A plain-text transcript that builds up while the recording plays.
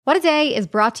What a Day is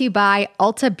brought to you by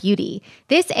Ulta Beauty.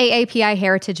 This AAPI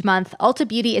Heritage Month, Ulta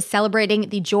Beauty is celebrating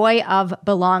the joy of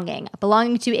belonging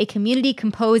to a community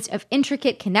composed of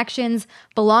intricate connections,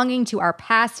 belonging to our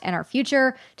past and our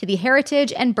future, to the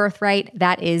heritage and birthright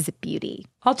that is beauty.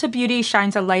 Ulta Beauty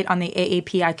shines a light on the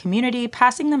AAPI community,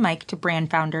 passing the mic to brand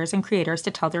founders and creators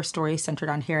to tell their stories centered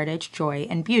on heritage, joy,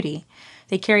 and beauty.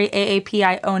 They carry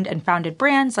AAPI-owned and founded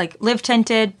brands like Live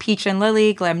Tinted, Peach and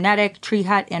Lily, Glamnetic, Tree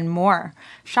Hut, and more.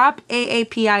 Shop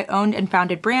AAPI-owned and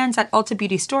founded brands at Ulta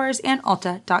Beauty stores and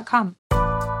Ulta.com.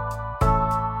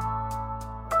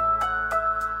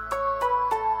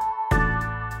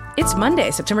 It's Monday,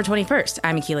 September 21st.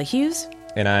 I'm Akilah Hughes.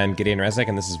 And I'm Gideon Resnick,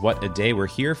 and this is What a Day. We're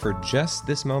here for just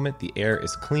this moment. The air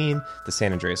is clean, the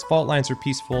San Andreas fault lines are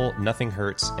peaceful, nothing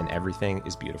hurts, and everything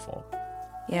is beautiful.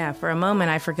 Yeah, for a moment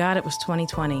I forgot it was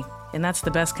 2020, and that's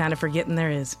the best kind of forgetting there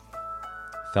is.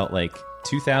 Felt like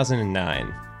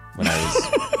 2009 when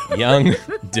I was young,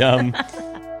 dumb.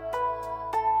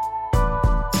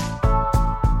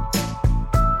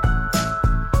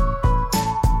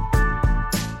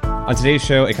 On today's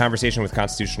show, a conversation with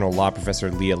constitutional law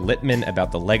professor Leah Littman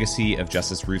about the legacy of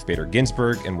Justice Ruth Bader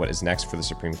Ginsburg and what is next for the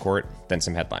Supreme Court, then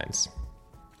some headlines.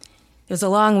 It was a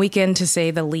long weekend, to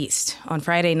say the least. On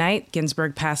Friday night,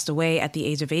 Ginsburg passed away at the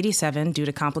age of 87 due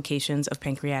to complications of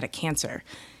pancreatic cancer.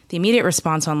 The immediate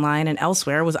response online and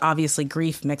elsewhere was obviously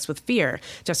grief mixed with fear.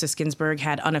 Justice Ginsburg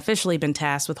had unofficially been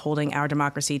tasked with holding our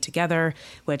democracy together,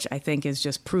 which I think is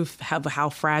just proof of how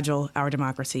fragile our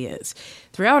democracy is.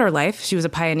 Throughout her life, she was a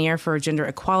pioneer for gender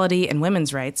equality and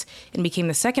women's rights and became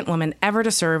the second woman ever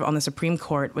to serve on the Supreme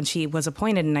Court when she was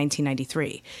appointed in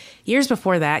 1993. Years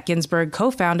before that, Ginsburg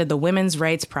co-founded the Women's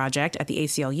Rights Project at the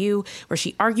ACLU, where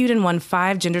she argued and won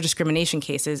 5 gender discrimination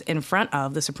cases in front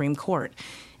of the Supreme Court.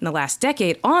 In the last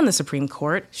decade on the Supreme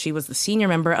Court, she was the senior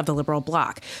member of the liberal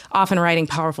bloc, often writing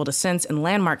powerful dissents in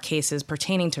landmark cases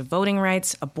pertaining to voting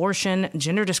rights, abortion,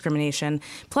 gender discrimination,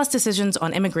 plus decisions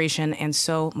on immigration, and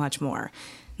so much more.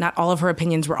 Not all of her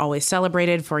opinions were always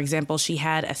celebrated. For example, she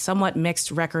had a somewhat mixed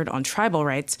record on tribal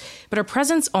rights, but her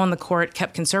presence on the court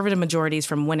kept conservative majorities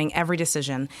from winning every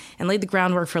decision and laid the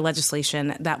groundwork for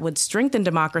legislation that would strengthen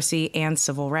democracy and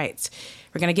civil rights.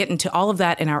 We're going to get into all of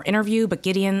that in our interview, but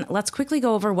Gideon, let's quickly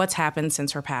go over what's happened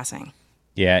since her passing.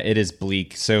 Yeah, it is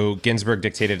bleak. So Ginsburg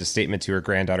dictated a statement to her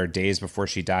granddaughter days before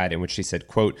she died in which she said,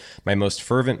 quote, "My most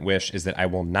fervent wish is that I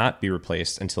will not be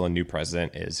replaced until a new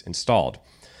president is installed."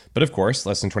 But of course,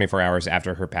 less than 24 hours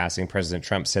after her passing, President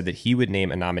Trump said that he would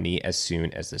name a nominee as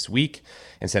soon as this week.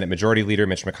 And Senate Majority Leader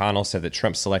Mitch McConnell said that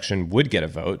Trump's selection would get a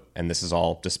vote. And this is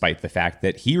all despite the fact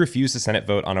that he refused the Senate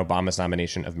vote on Obama's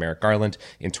nomination of Merrick Garland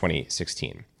in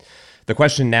 2016. The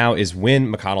question now is when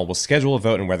McConnell will schedule a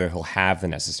vote and whether he'll have the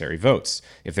necessary votes.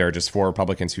 If there are just 4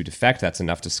 Republicans who defect, that's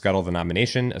enough to scuttle the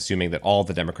nomination, assuming that all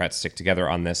the Democrats stick together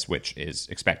on this, which is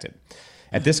expected.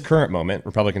 At this current moment,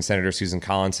 Republican Senator Susan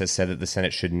Collins has said that the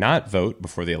Senate should not vote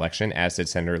before the election, as did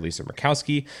Senator Lisa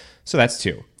Murkowski, so that's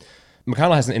 2.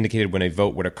 McConnell hasn't indicated when a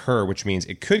vote would occur, which means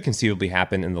it could conceivably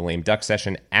happen in the lame duck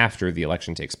session after the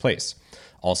election takes place.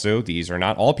 Also, these are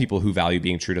not all people who value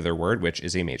being true to their word, which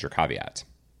is a major caveat.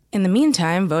 In the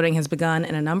meantime, voting has begun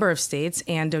in a number of states,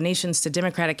 and donations to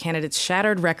Democratic candidates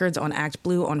shattered records on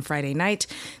ActBlue on Friday night.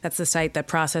 That's the site that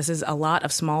processes a lot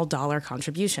of small dollar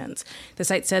contributions. The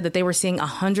site said that they were seeing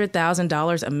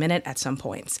 $100,000 a minute at some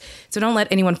points. So don't let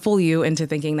anyone fool you into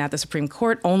thinking that the Supreme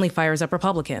Court only fires up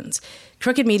Republicans.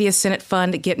 Crooked Media's Senate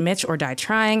fund, Get Mitch or Die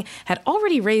Trying, had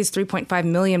already raised $3.5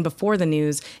 million before the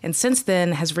news, and since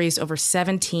then has raised over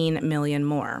 $17 million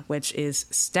more, which is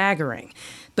staggering.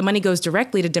 The money goes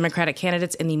directly to Democratic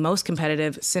candidates in the most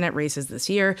competitive Senate races this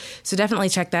year, so definitely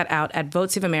check that out at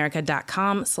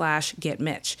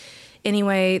votesaveamerica.com/getmitch.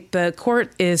 Anyway, the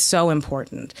court is so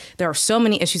important. There are so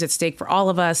many issues at stake for all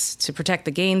of us to protect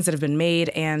the gains that have been made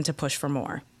and to push for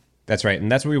more. That's right,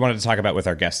 and that's what we wanted to talk about with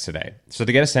our guests today. So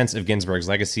to get a sense of Ginsburg's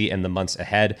legacy and the months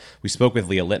ahead, we spoke with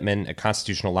Leah Littman, a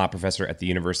constitutional law professor at the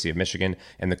University of Michigan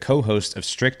and the co-host of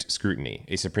Strict Scrutiny,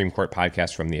 a Supreme Court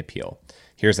podcast from The Appeal.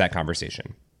 Here's that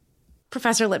conversation.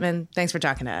 Professor Littman, thanks for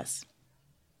talking to us.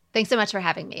 Thanks so much for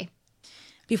having me.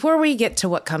 Before we get to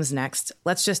what comes next,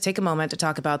 let's just take a moment to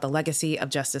talk about the legacy of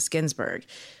Justice Ginsburg.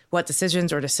 What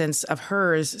decisions or dissents of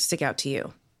hers stick out to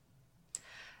you?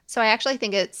 So I actually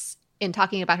think it's, in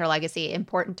talking about her legacy,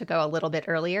 important to go a little bit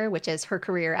earlier, which is her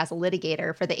career as a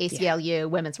litigator for the ACLU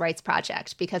Women's Rights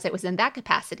Project, because it was in that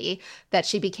capacity that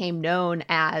she became known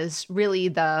as really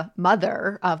the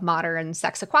mother of modern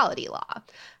sex equality law.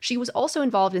 She was also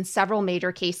involved in several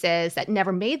major cases that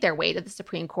never made their way to the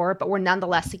Supreme Court, but were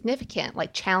nonetheless significant,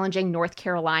 like challenging North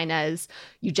Carolina's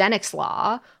eugenics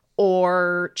law,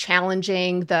 or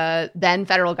challenging the then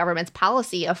federal government's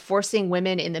policy of forcing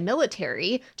women in the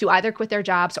military to either quit their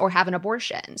jobs or have an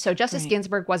abortion. So Justice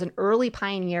Ginsburg was an early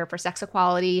pioneer for sex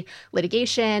equality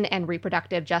litigation and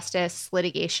reproductive justice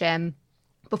litigation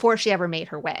before she ever made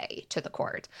her way to the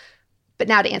court. But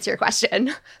now to answer your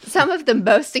question, some of the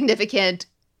most significant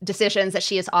decisions that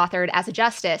she has authored as a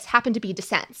justice happen to be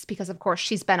dissents because, of course,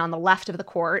 she's been on the left of the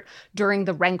court during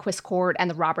the Rehnquist court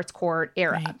and the Roberts court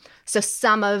era. Right. So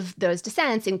some of those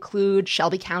dissents include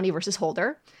Shelby County versus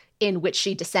Holder, in which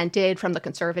she dissented from the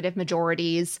conservative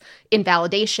majority's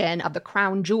invalidation of the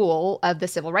crown jewel of the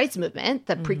civil rights movement,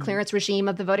 the preclearance regime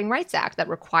of the Voting Rights Act that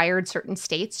required certain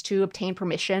states to obtain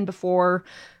permission before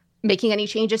making any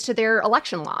changes to their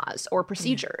election laws or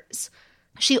procedures.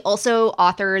 She also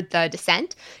authored the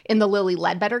dissent in the Lilly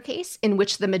Ledbetter case, in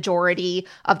which the majority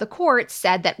of the court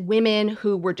said that women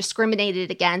who were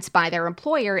discriminated against by their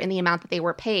employer in the amount that they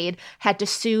were paid had to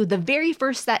sue the very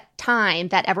first time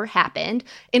that ever happened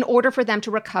in order for them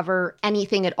to recover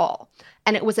anything at all.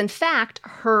 And it was, in fact,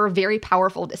 her very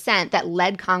powerful dissent that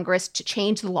led Congress to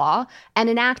change the law and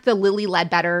enact the Lilly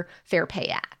Ledbetter Fair Pay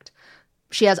Act.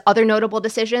 She has other notable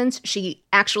decisions. She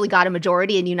actually got a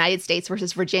majority in United States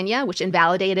versus Virginia, which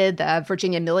invalidated the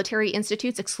Virginia Military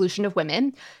Institute's exclusion of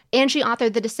women. And she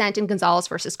authored the dissent in Gonzalez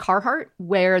versus Carhart,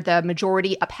 where the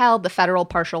majority upheld the Federal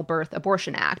Partial Birth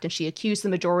Abortion Act. And she accused the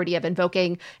majority of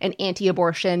invoking an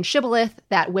anti-abortion shibboleth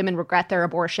that women regret their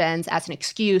abortions as an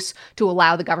excuse to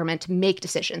allow the government to make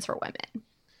decisions for women.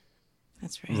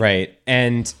 That's right. Right.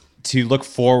 And to look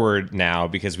forward now,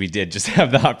 because we did just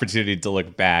have the opportunity to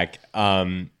look back,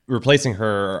 replacing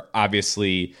her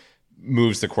obviously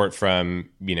moves the court from,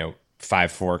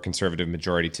 5-4 conservative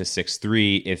majority to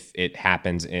 6-3 if it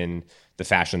happens in the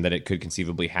fashion that it could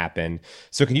conceivably happen.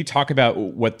 So can you talk about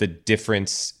what the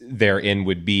difference therein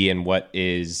would be and what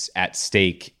is at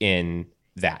stake in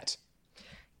that?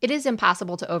 It is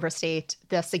impossible to overstate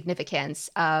the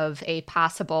significance of a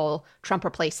possible Trump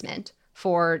replacement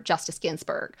for Justice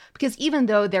Ginsburg, because even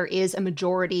though there is a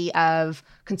majority of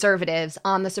conservatives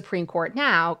on the Supreme Court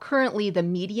now, currently the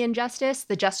median justice,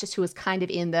 the justice who is kind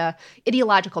of in the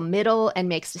ideological middle and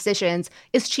makes decisions,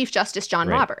 is Chief Justice John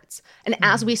Roberts. And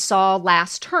as we saw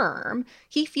last term,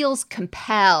 he feels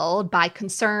compelled by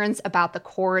concerns about the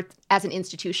court as an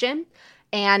institution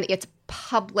and its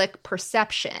public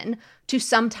perception to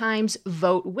sometimes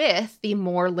vote with the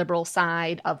more liberal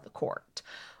side of the court.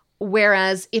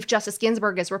 Whereas if Justice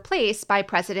Ginsburg is replaced by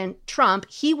President Trump,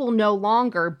 he will no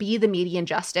longer be the median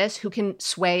justice who can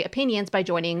sway opinions by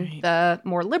joining the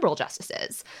more liberal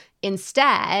justices.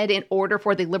 Instead, in order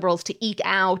for the liberals to eke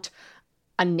out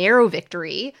a narrow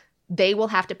victory, they will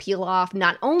have to peel off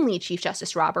not only Chief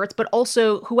Justice Roberts, but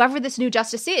also whoever this new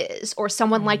justice is, or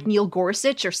someone like Neil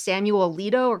Gorsuch or Samuel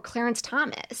Alito or Clarence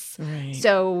Thomas.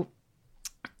 So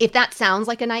if that sounds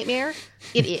like a nightmare,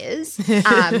 it is.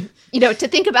 To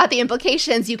think about the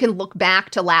implications, you can look back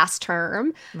to last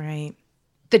term. Right.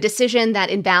 The decision that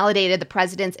invalidated the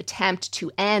president's attempt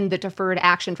to end the Deferred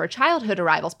Action for Childhood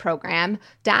Arrivals program,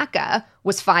 DACA,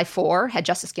 was 5-4. Had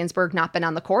Justice Ginsburg not been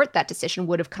on the court, that decision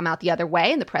would have come out the other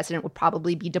way, and the president would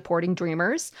probably be deporting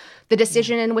Dreamers. The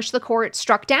decision in which the court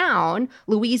struck down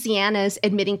Louisiana's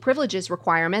admitting privileges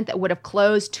requirement that would have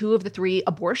closed 2 of the 3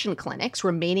 abortion clinics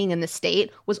remaining in the state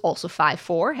was also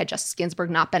 5-4. Had Justice Ginsburg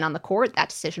not been on the court, that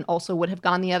decision also would have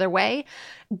gone the other way.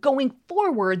 Going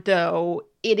forward, though,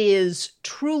 it is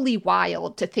truly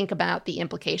wild to think about the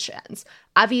implications.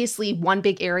 Obviously, one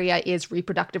big area is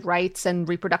reproductive rights and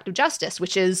reproductive justice,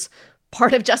 which is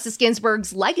part of Justice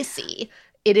Ginsburg's legacy.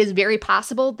 It is very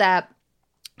possible that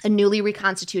a newly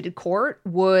reconstituted court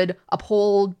would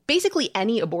uphold basically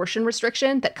any abortion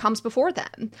restriction that comes before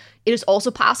them. It is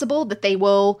also possible that they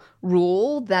will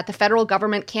rule that the federal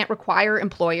government can't require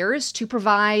employers to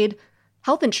provide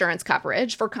health insurance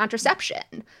coverage for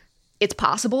contraception. It's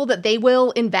possible that they will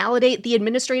invalidate the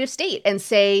administrative state and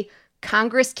say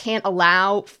Congress can't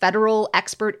allow federal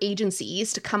expert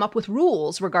agencies to come up with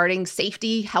rules regarding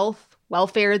safety, health,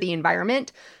 welfare, the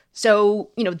environment.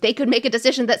 So, they could make a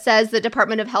decision that says the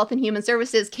Department of Health and Human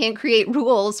Services can't create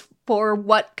rules for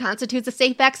what constitutes a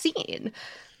safe vaccine.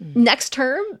 Next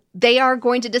term, they are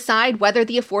going to decide whether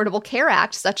the Affordable Care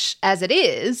Act, such as it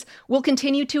is, will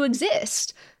continue to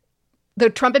exist. The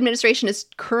Trump administration is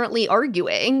currently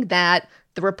arguing that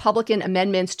the Republican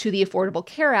amendments to the Affordable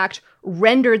Care Act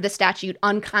rendered the statute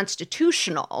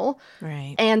unconstitutional.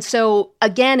 Right. And so,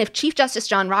 again, if Chief Justice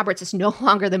John Roberts is no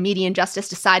longer the median justice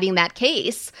deciding that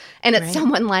case, and it's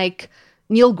someone like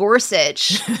Neil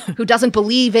Gorsuch, who doesn't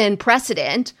believe in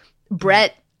precedent,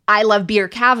 Brett I love Beer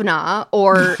Kavanaugh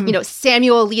or,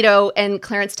 Samuel Alito and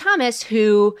Clarence Thomas,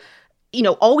 who,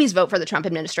 always vote for the Trump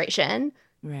administration.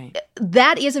 Right.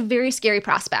 That is a very scary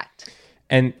prospect.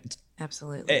 And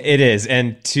absolutely, it is.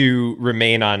 And to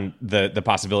remain on the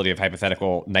possibility of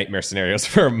hypothetical nightmare scenarios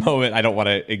for a moment, I don't want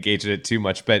to engage in it too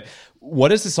much, but what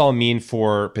does this all mean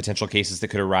for potential cases that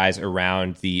could arise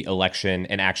around the election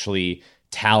and actually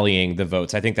tallying the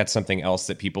votes? I think that's something else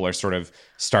that people are sort of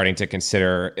starting to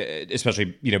consider, especially,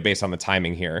 based on the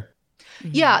timing here.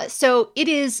 Yeah. So it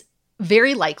is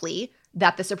very likely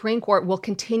that the Supreme Court will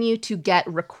continue to get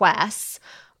requests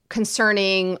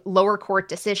concerning lower court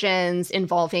decisions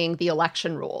involving the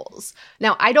election rules.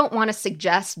 Now, I don't want to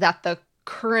suggest that the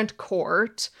current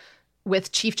court,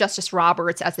 with Chief Justice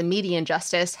Roberts as the median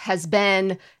justice, has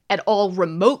been at all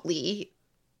remotely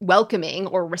welcoming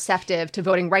or receptive to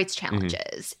voting rights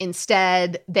challenges.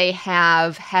 Instead, they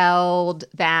have held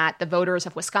that the voters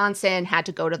of Wisconsin had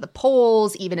to go to the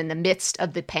polls even in the midst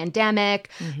of the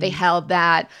pandemic. They held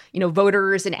that,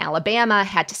 voters in Alabama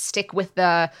had to stick with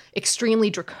the extremely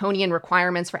draconian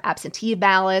requirements for absentee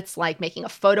ballots, like making a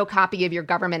photocopy of your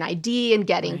government ID and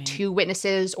getting 2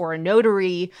 witnesses or a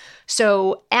notary.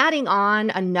 So adding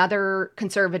on another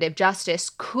conservative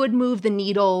justice could move the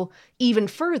needle even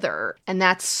further, and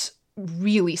that's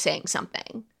really saying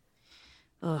something.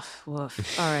 Oof,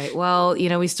 woof. All right. Well,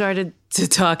 we started to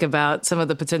talk about some of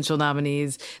the potential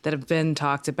nominees that have been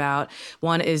talked about.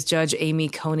 One is Judge Amy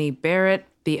Coney Barrett.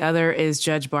 The other is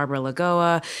Judge Barbara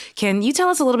Lagoa. Can you tell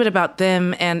us a little bit about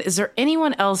them? And is there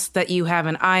anyone else that you have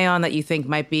an eye on that you think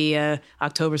might be a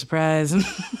October surprise?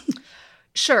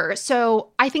 Sure. So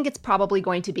I think it's probably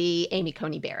going to be Amy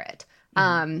Coney Barrett.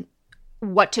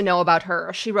 What to know about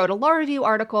her? She wrote a law review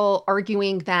article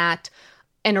arguing that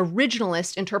an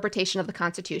originalist interpretation of the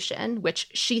Constitution, which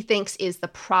she thinks is the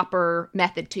proper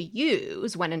method to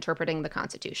use when interpreting the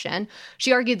Constitution,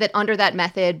 she argued that under that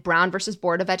method, Brown versus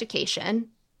Board of Education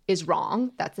is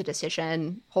wrong. That's a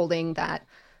decision holding that,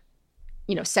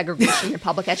 segregation in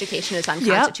public education is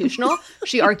unconstitutional.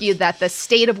 She argued that the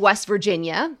state of West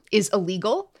Virginia is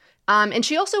illegal. And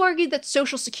she also argued that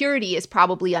Social Security is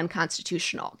probably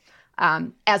unconstitutional.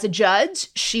 As a judge,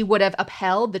 she would have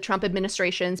upheld the Trump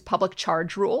administration's public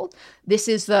charge rule. This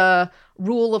is the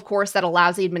rule, of course, that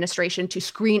allows the administration to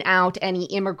screen out any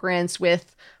immigrants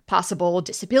with possible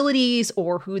disabilities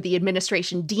or who the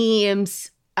administration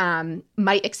deems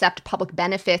might accept public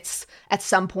benefits at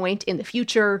some point in the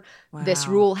future. Wow. This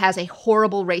rule has a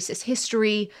horrible racist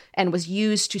history and was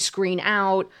used to screen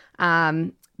out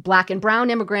Black and brown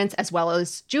immigrants as well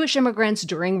as Jewish immigrants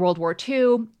during World War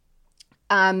II.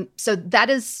 So that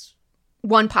is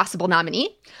one possible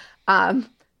nominee.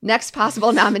 Next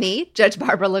possible nominee, Judge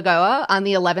Barbara Lagoa on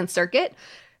the 11th Circuit.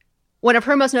 One of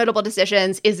her most notable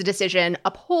decisions is a decision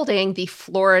upholding the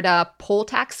Florida poll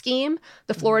tax scheme.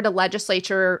 The Florida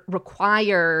legislature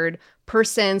required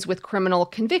persons with criminal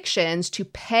convictions to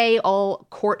pay all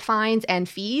court fines and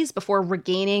fees before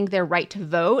regaining their right to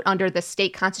vote under the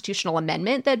state constitutional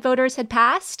amendment that voters had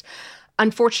passed.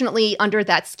 Unfortunately, under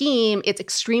that scheme, it's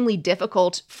extremely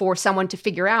difficult for someone to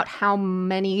figure out how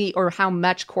many or how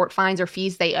much court fines or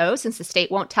fees they owe since the state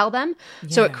won't tell them. Yeah.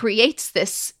 So it creates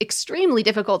this extremely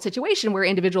difficult situation where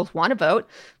individuals want to vote,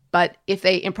 but if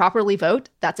they improperly vote,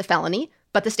 that's a felony.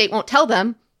 But the state won't tell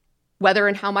them whether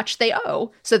and how much they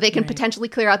owe, so they can potentially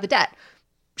clear out the debt.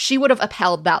 She would have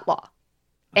upheld that law.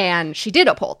 And she did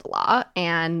uphold the law,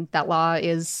 and that law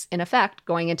is in effect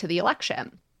going into the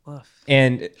election.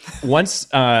 And once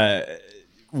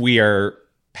we are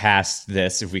past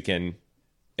this, if we can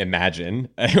imagine,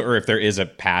 or if there is a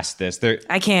past this,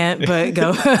 I can't, but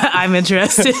go. I'm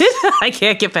interested. I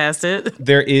can't get past it.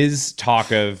 There is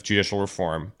talk of judicial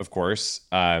reform, of course,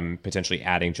 potentially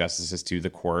adding justices to the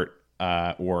court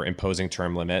or imposing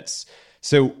term limits.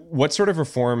 So what sort of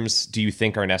reforms do you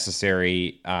think are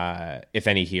necessary, if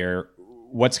any, here?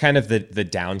 What's kind of the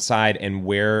downside, and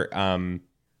where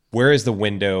is the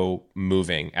window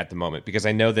moving at the moment? Because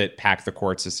I know that pack the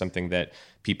courts is something that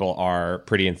people are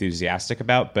pretty enthusiastic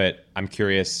about, but I'm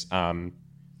curious,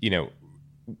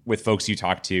 with folks you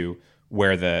talk to,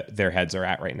 where their heads are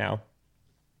at right now.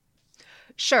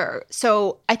 Sure.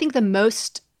 So I think the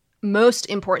most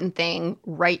important thing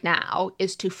right now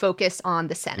is to focus on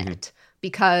the Senate,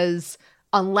 because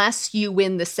unless you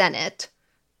win the Senate,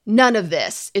 none of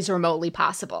this is remotely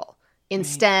possible.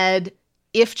 Instead,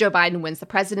 if Joe Biden wins the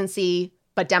presidency,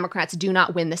 but Democrats do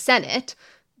not win the Senate,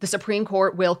 the Supreme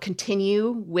Court will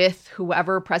continue with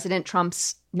whoever President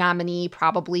Trump's nominee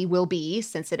probably will be,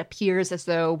 since it appears as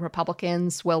though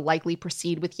Republicans will likely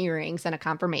proceed with hearings and a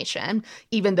confirmation,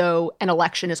 even though an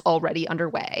election is already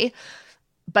underway.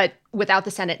 But without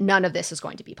the Senate, none of this is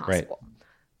going to be possible. Right.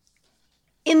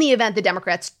 In the event the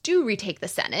Democrats do retake the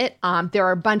Senate, there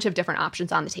are a bunch of different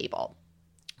options on the table.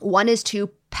 One is to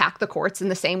pack the courts in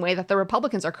the same way that the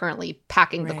Republicans are currently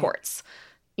packing the courts.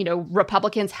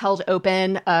 Republicans held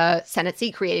open a Senate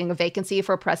seat, creating a vacancy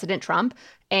for President Trump,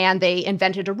 and they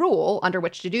invented a rule under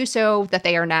which to do so that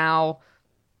they are now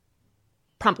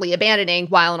promptly abandoning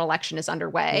while an election is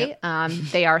underway. Yep.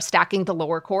 They are stacking the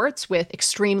lower courts with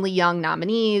extremely young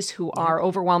nominees who are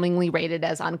overwhelmingly rated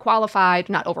as unqualified.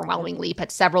 Not overwhelmingly,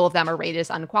 but several of them are rated as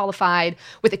unqualified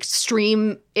with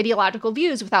extreme ideological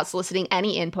views without soliciting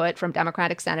any input from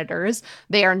Democratic senators.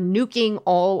 They are nuking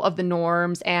all of the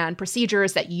norms and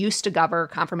procedures that used to govern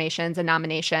confirmations and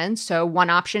nominations. So one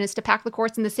option is to pack the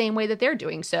courts in the same way that they're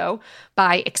doing so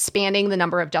by expanding the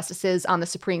number of justices on the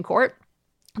Supreme Court.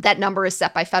 That number is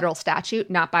set by federal statute,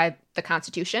 not by the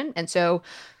Constitution. And so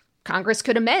Congress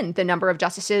could amend the number of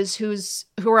justices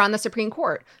who are on the Supreme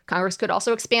Court. Congress could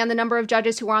also expand the number of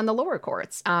judges who are on the lower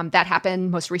courts. That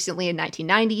happened most recently in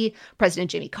 1990. President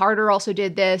Jimmy Carter also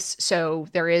did this. So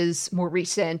there is more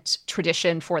recent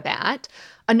tradition for that.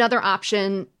 Another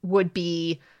option would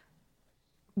be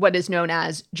what is known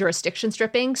as jurisdiction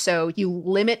stripping. So you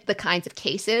limit the kinds of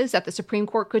cases that the Supreme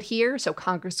Court could hear. So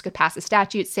Congress could pass a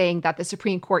statute saying that the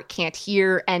Supreme Court can't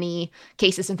hear any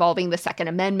cases involving the Second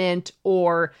Amendment,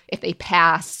 or if they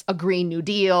pass a Green New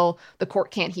Deal, the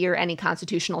court can't hear any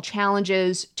constitutional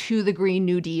challenges to the Green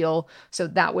New Deal. So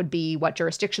that would be what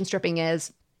jurisdiction stripping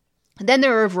is. And then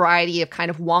there are a variety of kind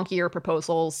of wonkier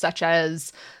proposals, such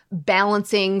as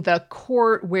balancing the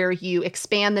court, where you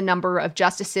expand the number of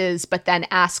justices, but then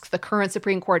ask the current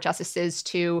Supreme Court justices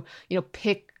to,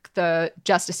 pick the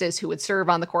justices who would serve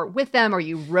on the court with them, or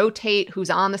you rotate who's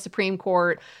on the Supreme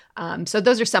Court. So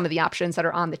those are some of the options that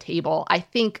are on the table. I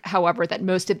think, however, that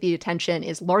most of the attention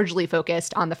is largely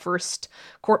focused on the first,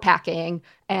 court packing,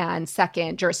 and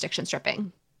second, jurisdiction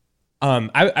stripping.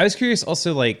 I was curious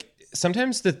also,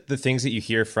 sometimes the things that you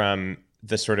hear from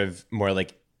the sort of more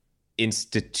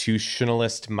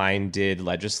institutionalist-minded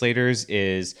legislators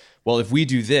is, well, if we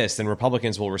do this, then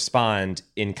Republicans will respond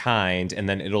in kind, and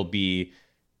then it'll be,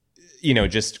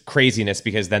 just craziness,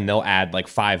 because then they'll add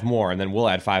 5 more, and then we'll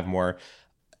add 5 more.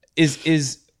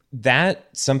 Is that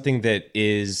something that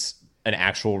is an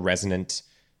actual resonant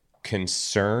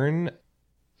concern?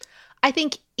 I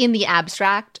think in the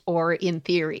abstract, or in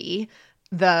theory,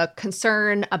 the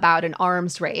concern about an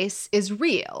arms race is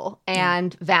real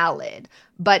and valid,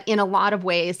 but in a lot of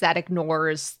ways that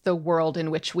ignores the world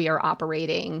in which we are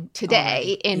operating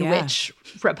today, in which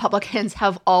Republicans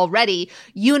have already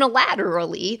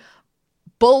unilaterally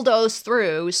bulldozed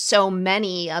through so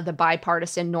many of the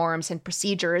bipartisan norms and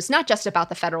procedures, not just about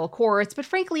the federal courts, but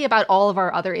frankly about all of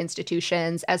our other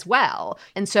institutions as well.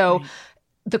 And so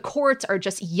the courts are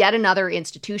just yet another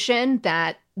institution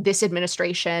that this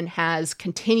administration has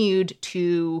continued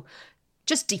to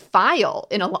just defile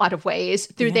in a lot of ways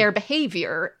through their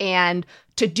behavior. And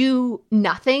to do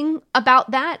nothing about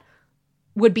that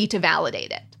would be to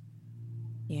validate it.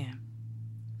 Yeah,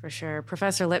 for sure.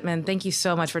 Professor Lippman, thank you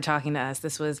so much for talking to us.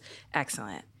 This was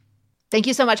excellent. Thank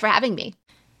you so much for having me.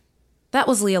 That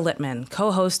was Leah Lippman,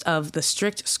 co-host of the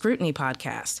Strict Scrutiny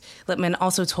podcast. Lippman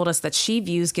also told us that she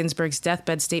views Ginsburg's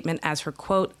deathbed statement as her,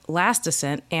 quote, last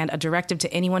dissent and a directive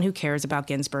to anyone who cares about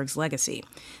Ginsburg's legacy.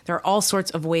 There are all sorts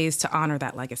of ways to honor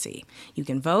that legacy. You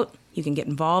can vote. You can get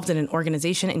involved in an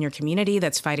organization in your community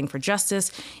that's fighting for justice.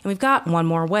 And we've got one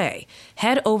more way.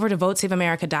 Head over to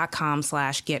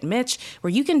votesaveamerica.com/getmitch,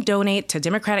 where you can donate to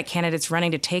Democratic candidates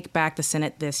running to take back the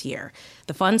Senate this year.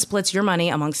 The fund splits your money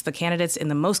amongst the candidates in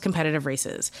the most competitive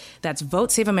races. That's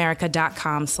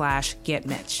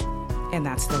votesaveamerica.com/getmitch. And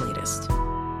that's the latest.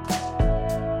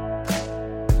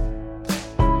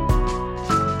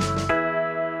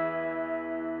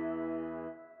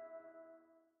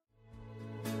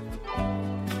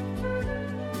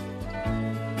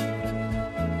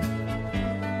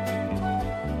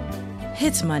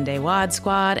 It's Monday, WAD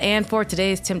Squad, and for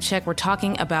today's Temp Check, we're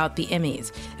talking about the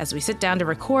Emmys. As we sit down to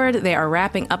record, they are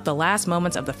wrapping up the last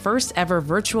moments of the first ever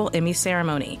virtual Emmy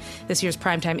ceremony. This year's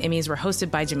Primetime Emmys were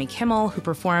hosted by Jimmy Kimmel, who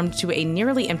performed to a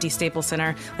nearly empty Staples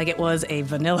Center like it was a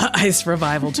Vanilla Ice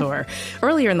revival tour.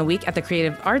 Earlier in the week at the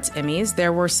Creative Arts Emmys,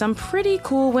 there were some pretty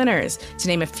cool winners. To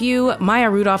name a few, Maya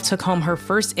Rudolph took home her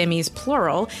first Emmys,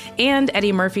 plural, and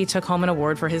Eddie Murphy took home an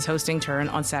award for his hosting turn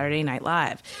on Saturday Night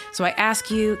Live. So I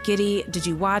ask you, Giddy, did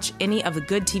you watch any of the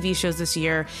good TV shows this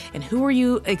year? And who are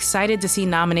you excited to see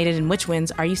nominated, and which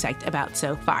wins are you psyched about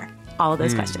so far? All of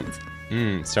those questions.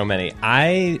 So many.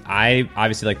 I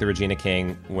obviously like the Regina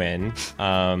King win.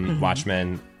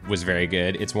 Watchmen was very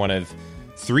good. It's one of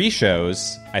 3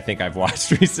 shows I think I've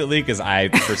watched recently because I,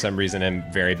 for some reason, am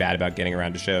very bad about getting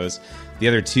around to shows. The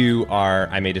other 2 are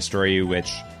I May Destroy You,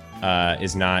 which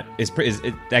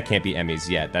that can't be Emmys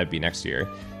yet. That'd be next year.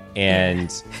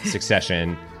 And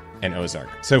Succession and Ozark.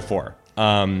 So 4.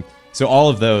 So all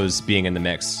of those being in the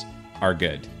mix are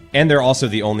good. And they're also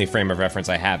the only frame of reference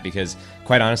I have because,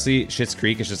 quite honestly, Schitt's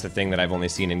Creek is just a thing that I've only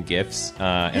seen in GIFs,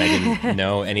 and I didn't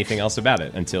know anything else about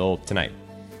it until tonight.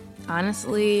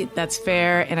 Honestly, that's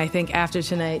fair, and I think after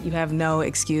tonight, you have no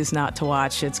excuse not to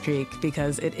watch Schitt's Creek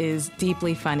because it is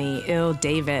deeply funny. Ill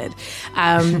David.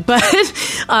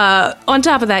 But on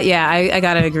top of that, yeah, I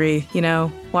gotta agree. You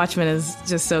know, Watchmen is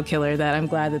just so killer that I'm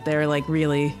glad that they're like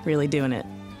really, really doing it.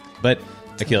 But,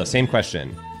 Akilah, same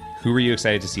question. Who were you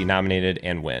excited to see nominated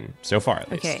and win, so far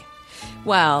at least? Okay.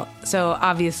 Well, so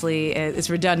obviously it's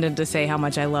redundant to say how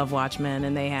much I love Watchmen,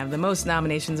 and they have the most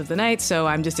nominations of the night, so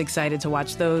I'm just excited to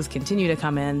watch those continue to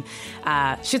come in.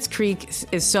 Schitt's Creek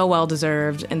is so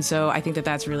well-deserved, and so I think that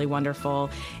that's really wonderful.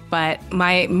 But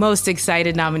my most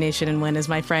excited nomination and win is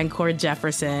my friend Cord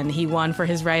Jefferson. He won for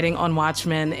his writing on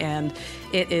Watchmen, and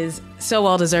it is so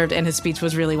well-deserved, and his speech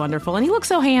was really wonderful, and he looks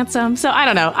so handsome. So I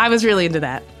don't know. I was really into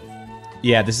that.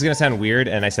 Yeah, this is going to sound weird,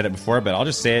 and I said it before, but I'll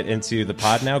just say it into the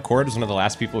pod now. Cord was one of the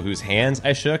last people whose hands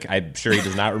I shook. I'm sure he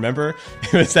does not remember.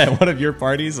 It was at one of your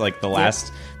parties, like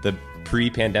the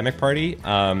pre-pandemic party.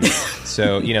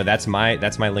 So, you know, that's my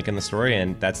link in the story,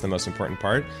 and that's the most important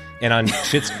part. And on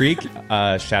Schitt's Creek,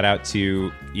 shout out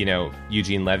to, you know,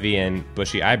 Eugene Levy and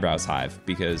Bushy Eyebrows Hive,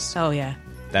 because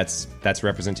that's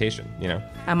representation, you know?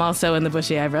 I'm also in the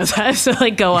Bushy Eyebrows Hive, so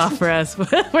like go off for us.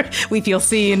 We feel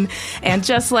seen. And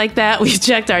just like that, we've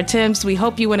checked our temps. We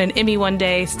hope you win an Emmy one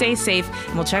day. Stay safe,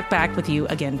 and we'll check back with you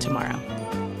again tomorrow.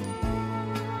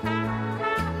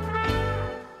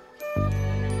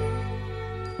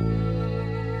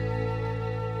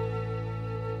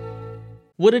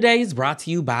 What A Day is brought to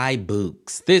you by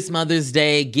Books. This Mother's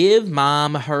Day, give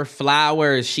mom her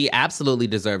flowers. She absolutely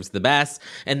deserves the best,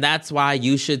 and that's why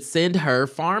you should send her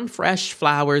farm fresh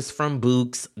flowers from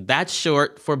Books. That's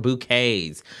short for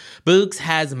bouquets. Books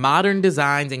has modern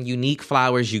designs and unique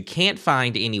flowers you can't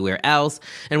find anywhere else,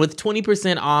 and with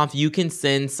 20% off, you can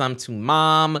send some to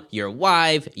mom, your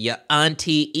wife, your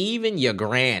auntie, even your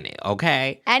granny,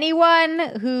 okay? Anyone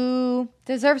who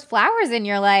deserves flowers in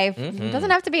your life. It doesn't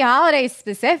have to be holiday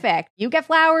specific. You get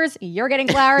flowers, you're getting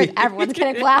flowers, everyone's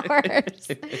getting flowers.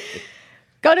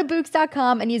 Go to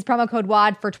Books.com and use promo code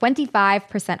WAD for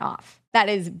 25% off. That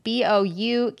is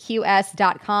BOUQS.com,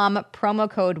 promo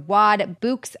code WAD,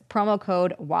 Books, promo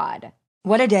code WAD.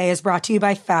 What A Day is brought to you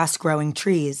by Fast Growing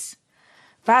Trees.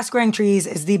 Fast Growing Trees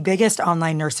is the biggest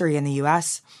online nursery in the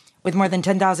U.S., with more than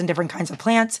 10,000 different kinds of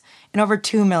plants and over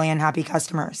 2 million happy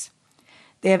customers.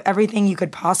 They have everything you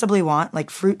could possibly want,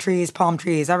 like fruit trees, palm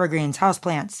trees, evergreens,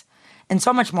 houseplants, and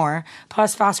so much more.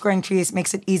 Plus, Fast Growing Trees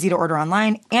makes it easy to order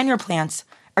online, and your plants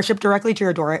are shipped directly to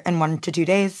your door in 1 to 2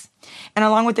 days. And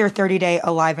along with their 30-day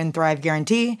Alive and Thrive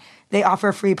guarantee, they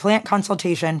offer free plant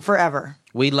consultation forever.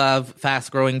 We love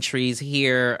Fast Growing Trees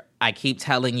here. I keep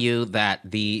telling you that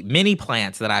the mini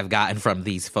plants that I've gotten from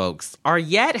these folks are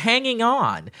yet hanging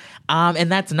on.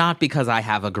 And that's not because I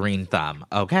have a green thumb,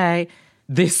 okay?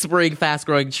 This spring, Fast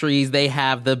Growing Trees, they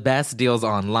have the best deals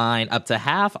online, up to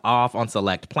half off on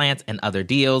select plants and other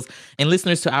deals. And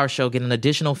listeners to our show get an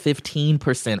additional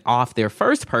 15% off their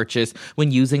first purchase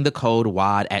when using the code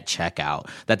WAD at checkout.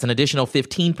 That's an additional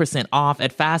 15% off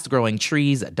at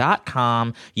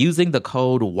fastgrowingtrees.com using the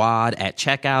code WAD at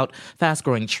checkout.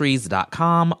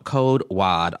 Fastgrowingtrees.com, code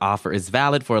WAD. Offer is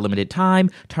valid for a limited time.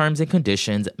 Terms and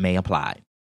conditions may apply.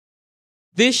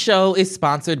 This show is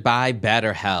sponsored by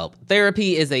BetterHelp.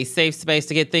 Therapy is a safe space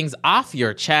to get things off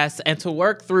your chest and to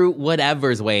work through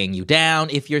whatever's weighing you down.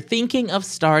 If you're thinking of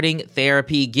starting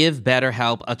therapy, give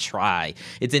BetterHelp a try.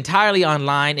 It's entirely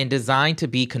online and designed to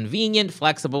be convenient,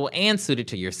 flexible, and suited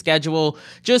to your schedule.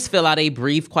 Just fill out a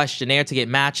brief questionnaire to get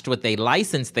matched with a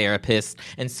licensed therapist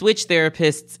and switch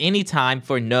therapists anytime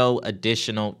for no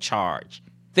additional charge.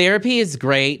 Therapy is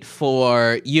great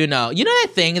for, you know that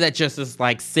thing that just is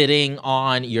like sitting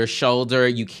on your shoulder,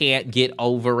 you can't get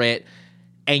over it,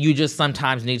 and you just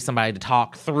sometimes need somebody to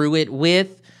talk through it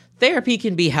with. Therapy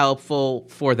can be helpful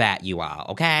for that, you all,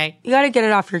 okay? You got to get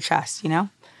it off your chest, you know?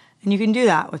 And you can do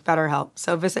that with BetterHelp.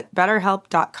 So visit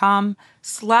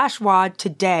betterhelp.com/WAD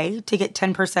today to get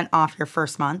 10% off your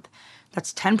first month.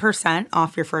 That's 10%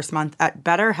 off your first month at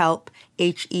betterhelp,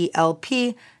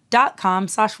 HELP.com/WAD.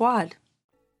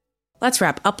 Let's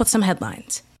wrap up with some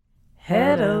headlines.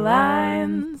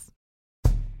 Headlines.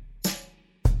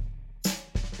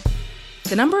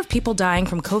 The number of people dying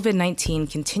from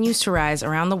COVID-19 continues to rise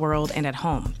around the world and at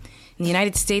home. In the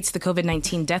United States, the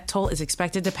COVID-19 death toll is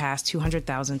expected to pass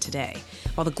 200,000 today,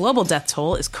 while the global death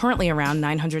toll is currently around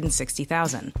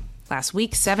 960,000. Last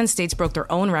week, 7 states broke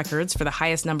their own records for the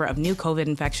highest number of new COVID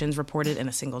infections reported in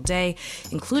a single day,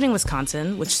 including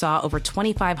Wisconsin, which saw over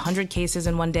 2,500 cases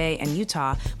in one day, and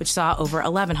Utah, which saw over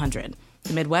 1,100.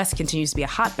 The Midwest continues to be a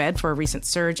hotbed for a recent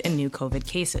surge in new COVID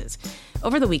cases.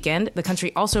 Over the weekend, the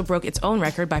country also broke its own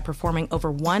record by performing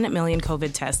over 1 million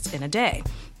COVID tests in a day.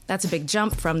 That's a big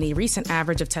jump from the recent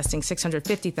average of testing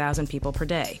 650,000 people per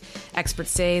day. Experts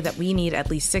say that we need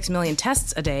at least 6 million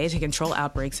tests a day to control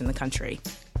outbreaks in the country.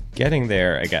 Getting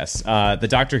there, I guess. The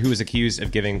doctor who was accused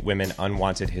of giving women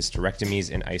unwanted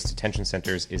hysterectomies in ICE detention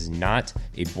centers is not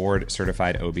a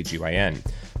board-certified OBGYN.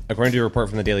 According to a report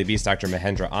from the Daily Beast, Dr.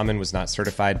 Mahendra Aman was not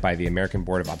certified by the American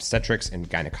Board of Obstetrics and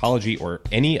Gynecology or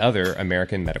any other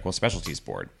American medical specialties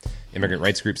board. Immigrant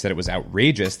rights groups said it was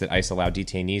outrageous that ICE allowed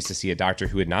detainees to see a doctor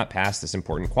who had not passed this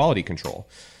important quality control.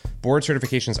 Board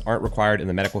certifications aren't required in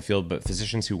the medical field, but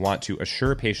physicians who want to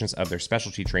assure patients of their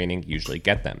specialty training usually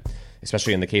get them,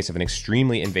 especially in the case of an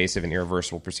extremely invasive and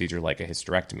irreversible procedure like a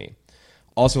hysterectomy.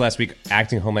 Also last week,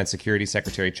 Acting Homeland Security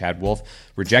Secretary Chad Wolf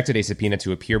rejected a subpoena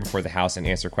to appear before the House and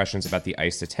answer questions about the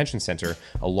ICE detention center,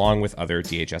 along with other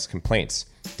DHS complaints.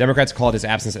 Democrats called his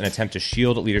absence an attempt to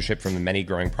shield leadership from the many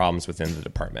growing problems within the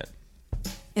department.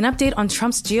 An update on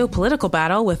Trump's geopolitical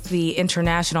battle with the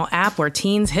international app where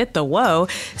teens hit the whoa.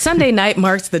 Sunday night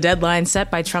marked the deadline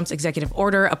set by Trump's executive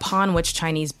order upon which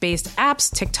Chinese-based apps,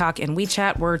 TikTok and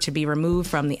WeChat, were to be removed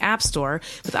from the App Store,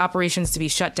 with operations to be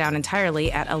shut down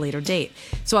entirely at a later date.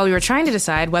 So while we were trying to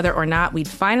decide whether or not we'd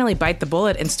finally bite the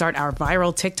bullet and start our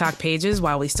viral TikTok pages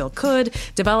while we still could,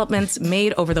 developments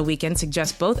made over the weekend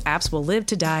suggest both apps will live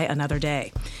to die another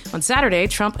day. On Saturday,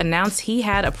 Trump announced he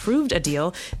had approved a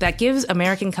deal that gives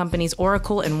American companies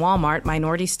Oracle and Walmart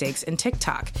minority stakes in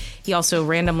TikTok. He also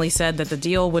randomly said that the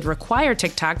deal would require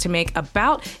TikTok to make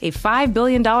about a $5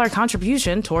 billion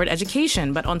contribution toward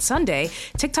education. But on Sunday,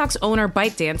 TikTok's owner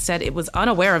ByteDance said it was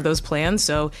unaware of those plans.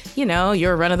 So,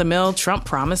 your run-of-the-mill Trump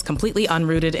promise completely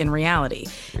unrooted in reality.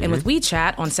 And with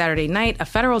WeChat, on Saturday night, a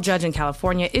federal judge in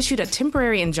California issued a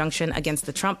temporary injunction against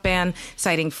the Trump ban,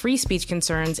 citing free speech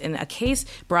concerns in a case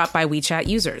brought by WeChat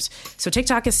users. So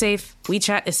TikTok is safe,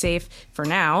 WeChat is safe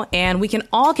for now, and we can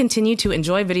all continue to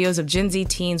enjoy videos of Gen Z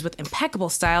teens with impeccable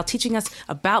style teaching us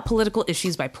about political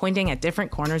issues by pointing at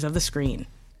different corners of the screen.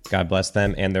 God bless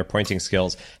them and their pointing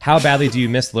skills. How badly do you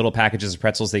miss little packages of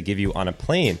pretzels they give you on a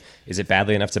plane? Is it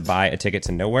badly enough to buy a ticket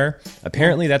to nowhere?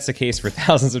 Apparently that's the case for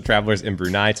thousands of travelers in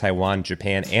Brunei, Taiwan,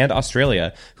 Japan, and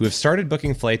Australia who have started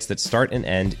booking flights that start and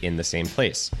end in the same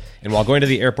place. And while going to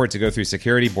the airport to go through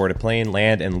security, board a plane,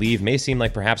 land, and leave may seem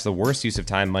like perhaps the worst use of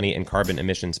time, money, and carbon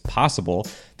emissions possible,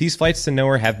 these flights to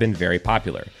nowhere have been very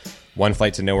popular. One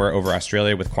flight to nowhere over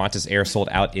Australia with Qantas Air sold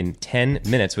out in 10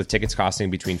 minutes with tickets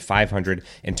costing between $500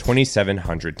 and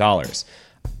 $2,700.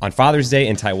 On Father's Day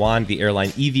in Taiwan, the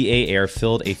airline EVA Air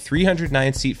filled a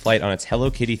 309-seat flight on its Hello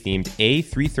Kitty-themed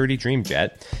A330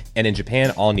 Dreamjet. And in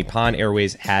Japan, All Nippon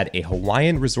Airways had a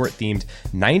Hawaiian resort-themed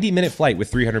 90-minute flight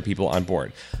with 300 people on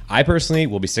board. I personally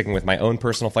will be sticking with my own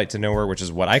personal flight to nowhere, which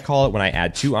is what I call it when I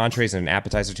add 2 entrees and an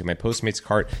appetizer to my Postmates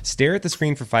cart, stare at the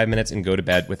screen for 5 minutes, and go to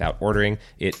bed without ordering.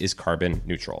 It is carbon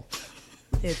neutral.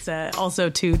 It's also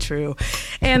too true.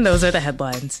 And those are the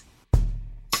headlines.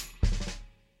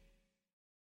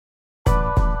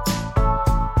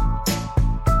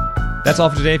 That's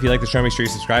all for today. If you like the show, make sure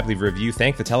you subscribe, leave a review,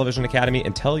 thank the Television Academy,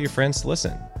 and tell your friends to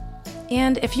listen.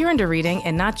 And if you're into reading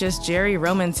and not just Jerry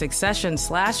Roman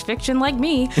Succession/fiction like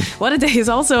me, What a Day is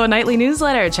also a nightly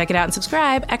newsletter. Check it out and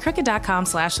subscribe at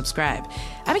crooked.com/subscribe.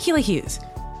 I'm Akilah Hughes.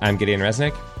 I'm Gideon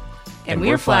Resnick. And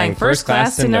we're flying first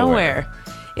class to nowhere.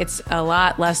 It's a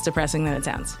lot less depressing than it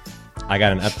sounds. I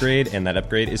got an upgrade, and that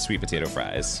upgrade is sweet potato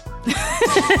fries.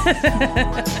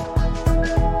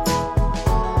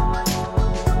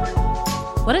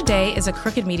 What a Day is a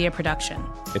Crooked Media production.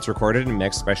 It's recorded and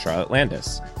mixed by Charlotte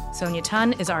Landis. Sonia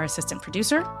Tun is our assistant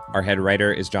producer. Our head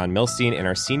writer is John Milstein, and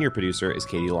our senior producer is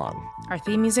Katie Long. Our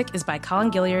theme music is by Colin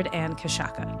Gilliard and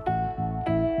Kashaka.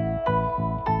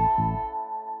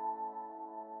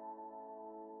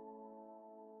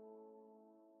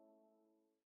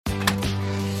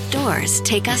 Doors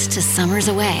take us to summers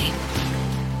away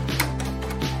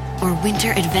or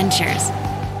winter adventures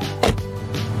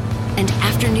and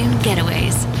afternoon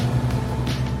getaways.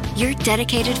 Your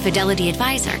dedicated Fidelity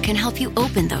advisor can help you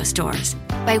open those doors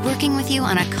by working with you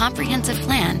on a comprehensive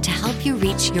plan to help you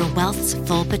reach your wealth's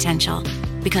full potential.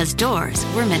 Because doors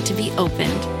were meant to be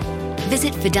opened.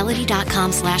 Visit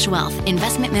fidelity.com/wealth.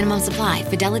 Investment minimum supply.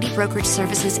 Fidelity Brokerage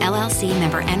Services, LLC,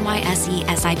 member NYSE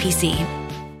SIPC.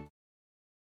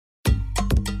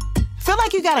 Feel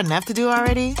like you got enough to do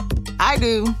already? I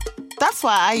do. That's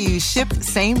why I use Shipt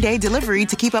same-day delivery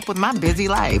to keep up with my busy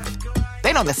life.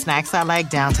 They know the snacks I like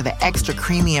down to the extra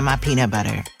creamy in my peanut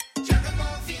butter.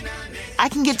 I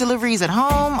can get deliveries at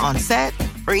home, on set,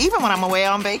 or even when I'm away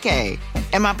on vacay.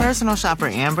 And my personal shopper,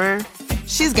 Amber,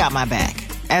 she's got my back.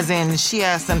 As in, she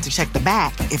asks them to check the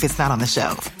back if it's not on the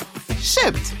shelf.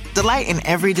 Shipt. Delight in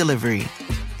every delivery.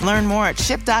 Learn more at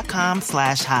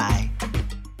shipt.com/hi.